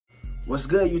What's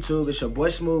good, YouTube? It's your boy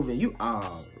Smoove, and you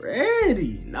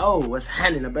already know what's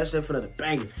happening. The best day for another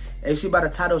banger. Hey, see by the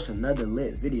title, it's another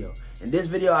lit video. In this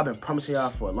video, I've been promising y'all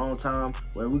for a long time.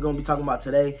 What we're gonna be talking about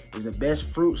today is the best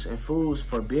fruits and foods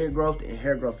for beard growth and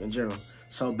hair growth in general.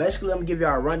 So basically, let me give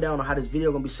y'all a rundown on how this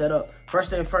video gonna be set up.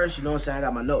 First thing first, you know what I'm saying? I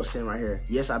got my notes sitting right here.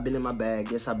 Yes, I've been in my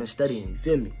bag. Yes, I've been studying. You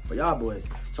feel me? For y'all boys.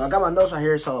 So I got my notes right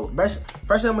here. So first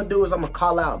thing I'm gonna do is I'm gonna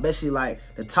call out basically like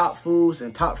the top foods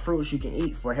and top fruits you can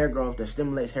eat for hair growth that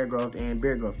stimulates hair growth and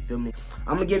beard growth. You feel me?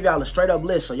 I'm gonna give y'all a straight up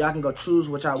list so y'all can go choose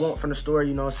what y'all want from the store.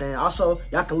 You know what I'm saying? Also,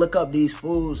 y'all can look up these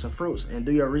foods and fruits and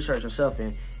do your research yourself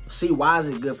and see why is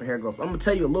it good for hair growth. I'm gonna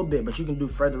tell you a little bit, but you can do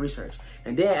further research.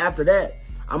 And then after that,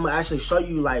 I'm gonna actually show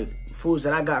you like foods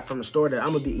that I got from the store that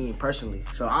I'm gonna be eating personally.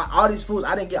 So all these foods,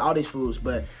 I didn't get all these foods,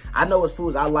 but I know what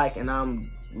foods I like, and I'm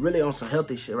really on some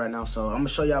healthy shit right now. So I'm gonna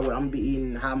show y'all what I'm gonna be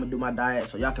eating, how I'm gonna do my diet,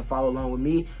 so y'all can follow along with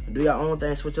me and do your own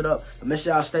thing, switch it up. But make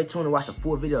sure y'all stay tuned and watch the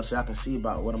full video so y'all can see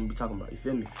about what I'm gonna be talking about, you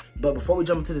feel me? But before we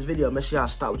jump into this video, make sure y'all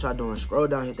stop what y'all doing, scroll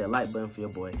down, hit that like button for your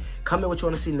boy. Comment what you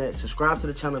wanna see next, subscribe to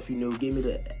the channel if you're new, give me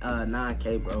the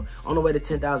 9K, bro. On the way to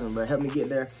 10,000, bro, help me get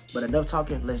there. But enough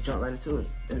talking, let's jump right into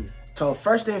it. So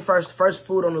first thing first, first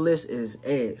food on the list is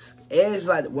eggs. Eggs is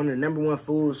like one of the #1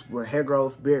 foods for hair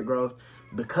growth, beard growth,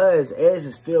 because eggs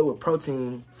is filled with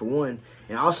protein for one,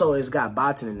 and also it's got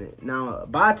biotin in it. Now,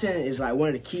 biotin is like one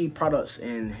of the key products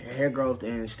in hair growth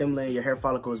and stimulating your hair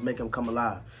follicles, making them come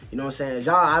alive. You know what I'm saying?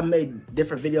 Y'all, I made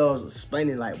different videos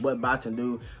explaining like what biotin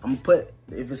do. I'm gonna put,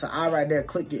 if it's an eye right there,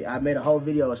 click it. I made a whole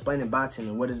video explaining biotin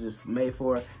and what is it made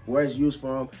for, where it's used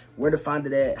from, where to find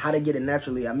it at, how to get it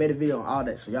naturally. I made a video on all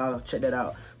that, so y'all check that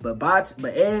out. But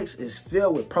eggs is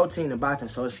filled with protein and biotin,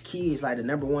 so it's key. It's like the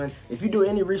 #1. If you do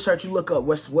any research, you look up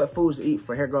what foods to eat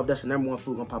for hair growth, that's the #1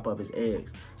 food gonna pop up is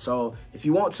eggs. So if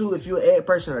you want to, if you're an egg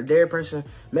person or a dairy person,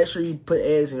 make sure you put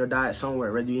eggs in your diet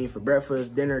somewhere, whether you eat for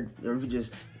breakfast, dinner, or if you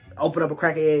just open up a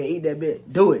cracked egg and eat that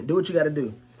bit, do it. Do what you gotta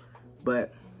do.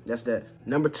 But that's that.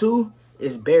 #2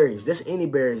 is berries. Just any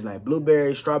berries, like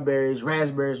blueberries, strawberries,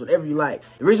 raspberries, whatever you like.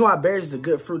 The reason why berries is a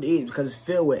good fruit to eat is because it's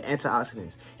filled with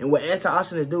antioxidants. And what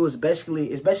antioxidants do is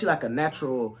basically like a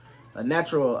natural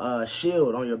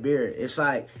shield on your beard. It's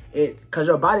like because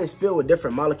your body is filled with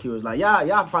different molecules. Like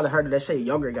y'all probably heard of, they say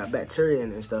yogurt got bacteria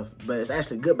in it and stuff, but it's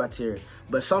actually good bacteria.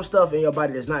 But some stuff in your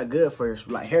body that's not good for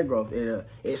like hair growth,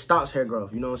 it stops hair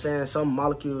growth. You know what I'm saying? Some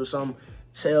molecules, some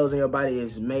cells in your body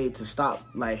is made to stop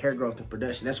like hair growth and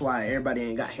production. That's why everybody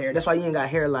ain't got hair. That's why you ain't got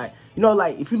hair, like, you know,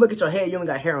 like if you look at your head, you ain't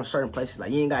got hair on certain places.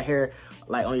 Like you ain't got hair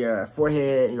like on your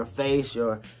forehead and your face,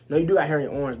 no, you do got hair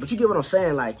in your arms, but you get what I'm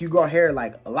saying? Like you grow hair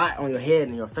like a lot on your head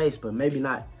and your face, but maybe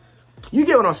not. You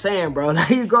get what I'm saying, bro? Like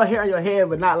you grow hair on your head,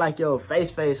 but not like your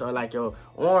face or like your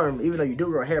arm, even though you do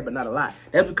grow hair, but not a lot.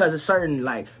 That's because it's certain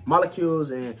like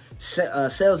molecules and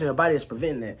cells in your body that's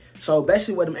preventing that. So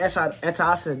basically what them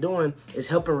antioxidants doing is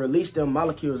helping release them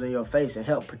molecules in your face and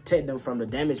help protect them from the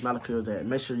damaged molecules that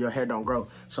make sure your hair don't grow.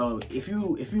 So if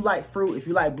you like fruit, if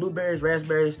you like blueberries,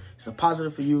 raspberries, it's a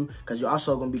positive for you because you're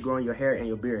also gonna be growing your hair and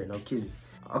your beard, no kizzy.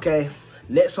 Okay,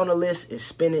 next on the list is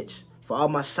spinach. For all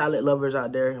my salad lovers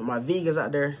out there, my vegans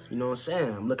out there, you know what I'm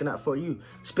saying? I'm looking out for you.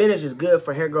 Spinach is good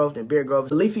for hair growth and beard growth.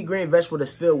 The leafy green vegetable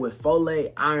that's filled with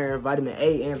folate, iron, vitamin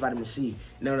A, and vitamin C.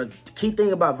 Now, the key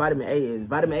thing about vitamin A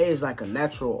is like a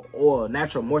natural oil,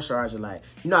 natural moisturizer. Like,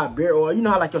 you know how beard oil, you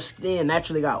know how like your skin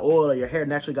naturally got oil or your hair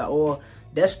naturally got oil?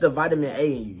 That's the vitamin A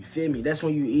in you feel me? That's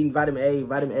when you eating vitamin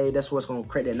A, that's what's gonna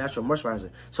create that natural moisturizer.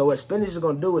 So what spinach is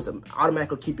gonna do is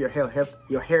automatically keep your hair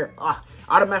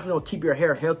automatically gonna keep your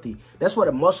hair healthy. That's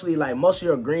what most of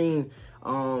your green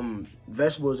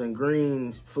vegetables and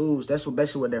green foods, that's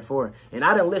basically what they're for. And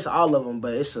I didn't list all of them,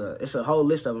 but it's a whole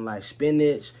list of them, like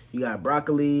spinach, you got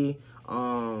broccoli,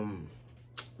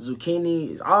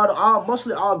 zucchini. It's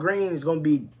mostly all green is gonna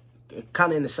be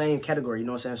kind of in the same category, you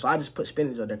know what I'm saying? So I just put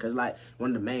spinach up there because like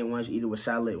one of the main ones, you eat it with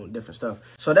salad and different stuff.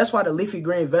 So that's why the leafy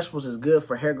green vegetables is good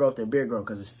for hair growth and beard growth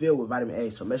because it's filled with vitamin A.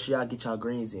 So make sure y'all get y'all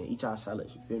greens in, eat y'all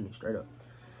salads, you feel me? Straight up.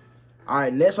 All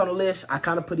right, next on the list, I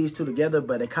kind of put these two together,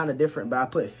 but they're kind of different. But I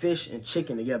put fish and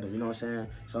chicken together, you know what I'm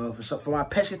saying? So for my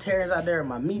pescatarians out there,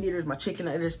 my meat eaters, my chicken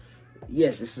eaters,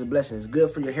 yes, this is a blessing. It's good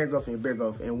for your hair growth and your beard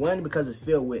growth. And one, because it's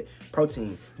filled with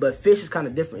protein. But fish is kind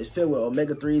of different. It's filled with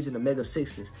omega-3s and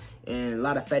omega-6s and a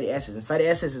lot of fatty acids. And fatty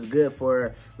acids is good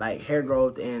for like hair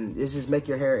growth, and this just make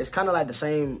your hair, it's kind of like the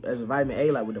same as a vitamin A,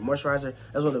 like with the moisturizer.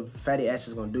 That's what the fatty acids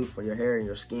is gonna do for your hair and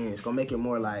your skin. It's gonna make it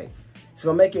more like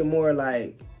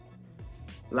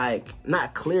like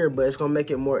not clear, but it's gonna make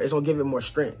it more, it's gonna give it more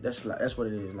strength. That's what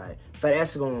it is. Like fatty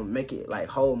acid gonna make it like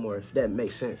hold more, if that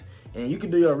makes sense. And you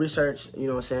can do your research, you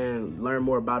know what I'm saying, learn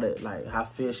more about it, like how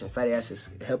fish and fatty acids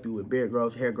help you with beard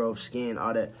growth, hair growth, skin,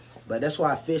 all that. But that's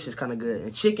why fish is kind of good.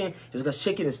 And chicken is because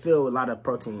chicken is filled with a lot of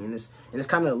protein, and it's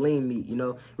kind of lean meat, you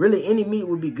know. Really any meat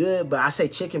would be good, but I say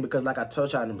chicken because like I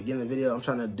told y'all in the beginning of the video, I'm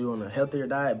trying to do on a healthier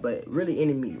diet. But really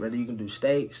any meat, whether you can do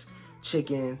steaks,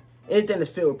 chicken, anything that's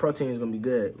filled with protein is gonna be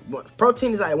good.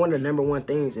 Protein is like one of the #1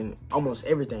 things in almost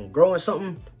everything. Growing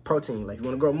something, protein. Like you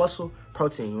wanna grow muscle,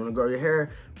 protein. You wanna grow your hair,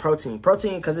 protein.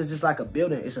 Protein, because it's just like a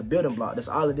building. It's a building block. That's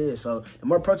all it is. So the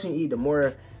more protein you eat, the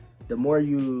more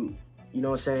you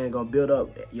know what I'm saying, gonna build up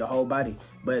your whole body.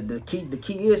 But the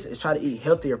key is try to eat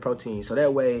healthier protein, so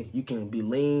that way you can be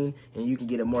lean and you can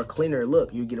get a more cleaner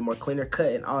look. You get a more cleaner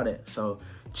cut and all that. So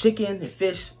chicken and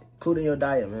fish, include in your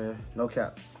diet, man. No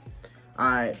cap. All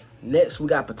right, next we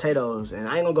got potatoes, and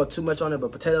I ain't gonna go too much on it,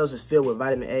 but potatoes is filled with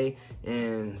vitamin A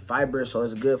and fiber, so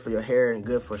it's good for your hair and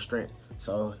good for strength.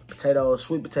 So potatoes,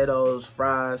 sweet potatoes,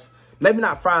 fries. Maybe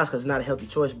not fries because it's not a healthy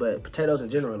choice, but potatoes in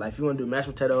general. Like if you want to do mashed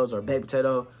potatoes or baked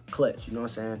potato, clutch, you know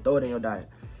what I'm saying? Throw it in your diet.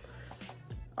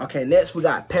 Okay, next we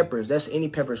got peppers. That's any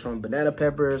peppers, from banana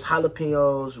peppers,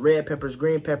 jalapenos, red peppers,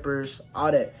 green peppers,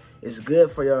 all that. It's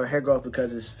good for your hair growth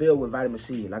because it's filled with vitamin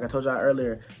C. Like I told y'all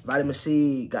earlier, vitamin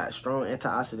C got strong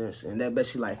antioxidants, and that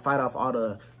basically like fight off all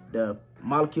the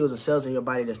molecules and cells in your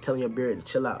body that's telling your beard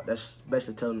to chill out. That's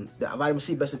basically telling, the vitamin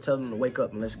C basically telling them to wake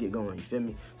up and let's get going, you feel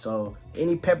me? So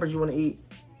any peppers you want to eat,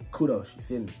 kudos, you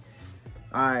feel me?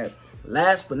 All right,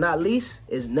 last but not least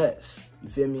is nuts, you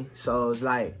feel me? So it's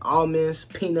like almonds,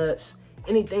 peanuts,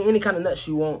 anything, any kind of nuts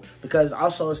you want, because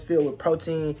also it's filled with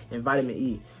protein and vitamin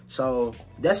E. So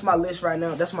that's my list right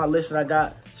now. That's my list that I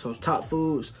got, some top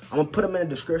foods. I'm gonna put them in the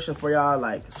description for y'all.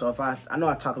 Like, so if I know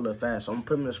I talk a little fast, so I'm gonna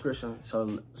put them in the description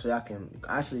so y'all can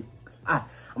actually, I'm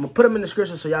gonna put them in the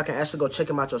description so y'all can actually go check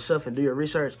them out yourself and do your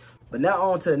research. But now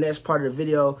on to the next part of the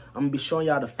video. I'm gonna be showing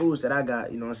y'all the foods that I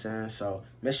got, you know what I'm saying? So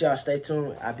make sure y'all stay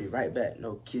tuned. I'll be right back,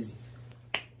 no kizzy.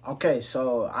 Okay,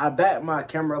 so I backed my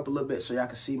camera up a little bit so y'all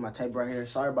can see my tape right here.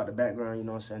 Sorry about the background, you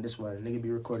know what I'm saying? This is where the nigga be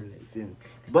recording it, you feel me?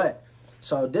 But,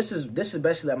 so this is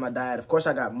basically like my diet. Of course,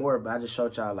 I got more, but I just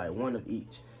showed y'all like one of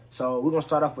each. So we're gonna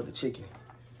start off with the chicken.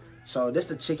 So this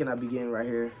the chicken I be getting right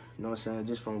here, you know what I'm saying?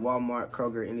 Just from Walmart,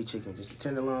 Kroger, any chicken. Just the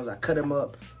tenderloins, I cut them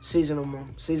up, season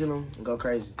them, and go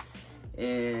crazy.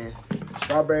 And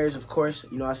strawberries, of course,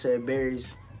 you know I said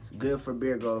berries, it's good for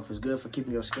beard growth, it's good for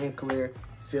keeping your skin clear,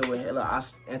 filled with hella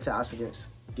antioxidants.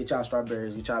 Get y'all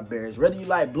strawberries, get y'all berries. Whether you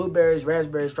like blueberries,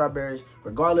 raspberries, strawberries,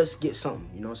 regardless, get something,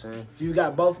 you know what I'm saying? If you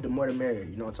got both, the more the merrier,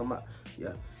 you know what I'm talking about?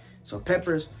 Yeah. So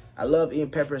peppers, I love eating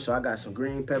peppers, so I got some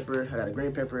green pepper. I got a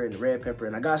green pepper and a red pepper,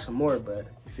 and I got some more, but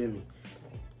you feel me?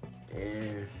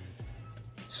 And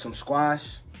some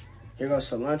squash. Here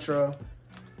goes cilantro.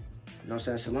 You know what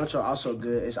I'm saying? Cilantro also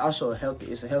good. It's also healthy.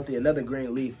 It's a healthy, another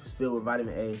green leaf filled with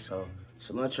vitamin A. So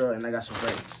cilantro, and I got some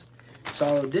grapes.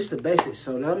 So this is the basics.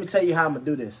 So now let me tell you how I'm gonna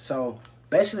do this. So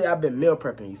basically I've been meal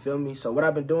prepping, you feel me? So what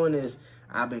I've been doing is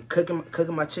I've been cooking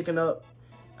my chicken up.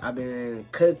 I've been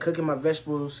cooking my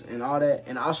vegetables and all that.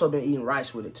 And I also been eating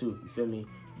rice with it too, you feel me?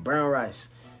 Brown rice.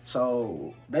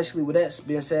 So basically with that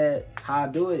being said, how I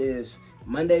do it is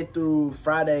Monday through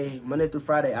Friday,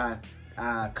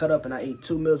 I cut up and I eat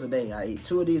 2 meals a day. I eat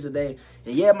 2 of these a day.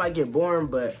 And yeah, it might get boring,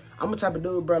 but I'm the type of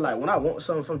dude, bro, like when I want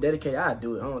something from dedicated, I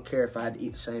do it. I don't care if I had to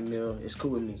eat the same meal. It's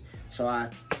cool with me. So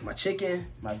my chicken,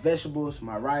 my vegetables,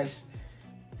 my rice,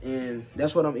 and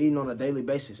that's what I'm eating on a daily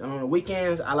basis. And on the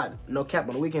weekends, I like, no cap,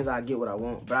 on the weekends I get what I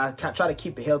want. But I try to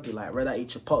keep it healthy, like whether I eat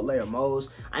Chipotle or Moe's,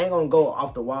 I ain't gonna go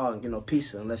off the wall and get no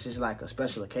pizza unless it's like a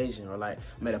special occasion or like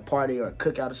I'm at a party or a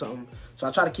cookout or something. So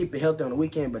I try to keep it healthy on the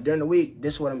weekend, but during the week,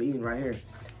 this is what I'm eating right here.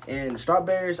 And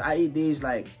strawberries, I eat these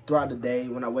like throughout the day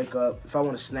when I wake up. If I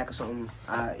want to snack or something,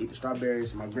 I eat the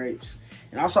strawberries, my grapes.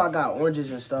 And also I got oranges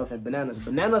and stuff and bananas.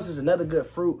 Bananas is another good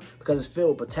fruit because it's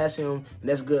filled with potassium, and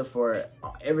that's good for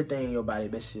everything in your body,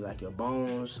 basically like your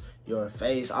bones, your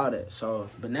face, all that. So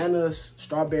bananas,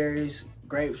 strawberries,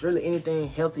 grapes, really anything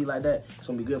healthy like that, it's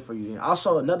gonna be good for you. And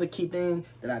also another key thing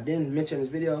that I didn't mention in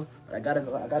this video, but I gotta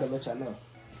let y'all know.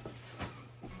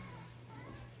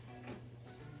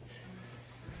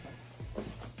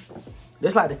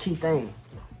 This like the key thing.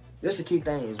 This the key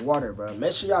thing is water, bro.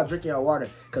 Make sure y'all drinking your water,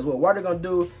 because what water gonna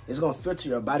do is gonna filter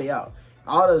your body out.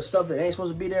 all the stuff that ain't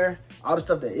supposed to be there, all the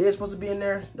stuff that is supposed to be in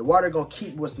there, the water gonna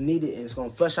keep what's needed and it's gonna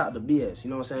flush out the BS. You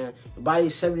know what I'm saying? Your body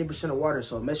is 70% of water,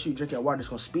 so make sure you drink your water. It's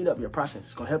gonna speed up your process.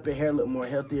 It's gonna help your hair look more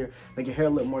healthier, make your hair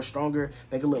look more stronger,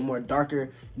 make it look more darker.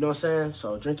 You know what I'm saying?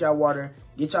 So drink y'all water.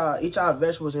 Eat y'all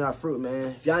vegetables and y'all fruit, man.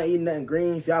 If y'all ain't eating nothing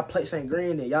green, if y'all plates ain't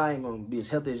green, then y'all ain't gonna be as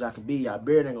healthy as y'all can be. Y'all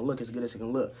beard ain't gonna look as good as it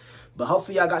can look. But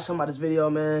hopefully y'all got something out of this video,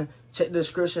 man. Check the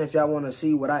description if y'all want to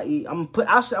see what I eat. I'm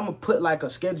gonna put like a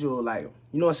schedule, like,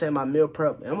 you know what I'm saying, my meal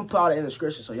prep. And I'm gonna put all that in the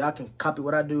description so y'all can copy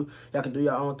what I do. Y'all can do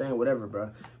your own thing, whatever, bro.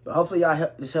 But hopefully y'all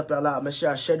help y'all out. Make sure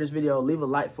y'all share this video, leave a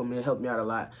like for me, and help me out a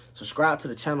lot. Subscribe to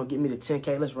the channel, get me to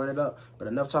 10K. Let's run it up. But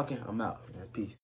enough talking, I'm out, man. Peace.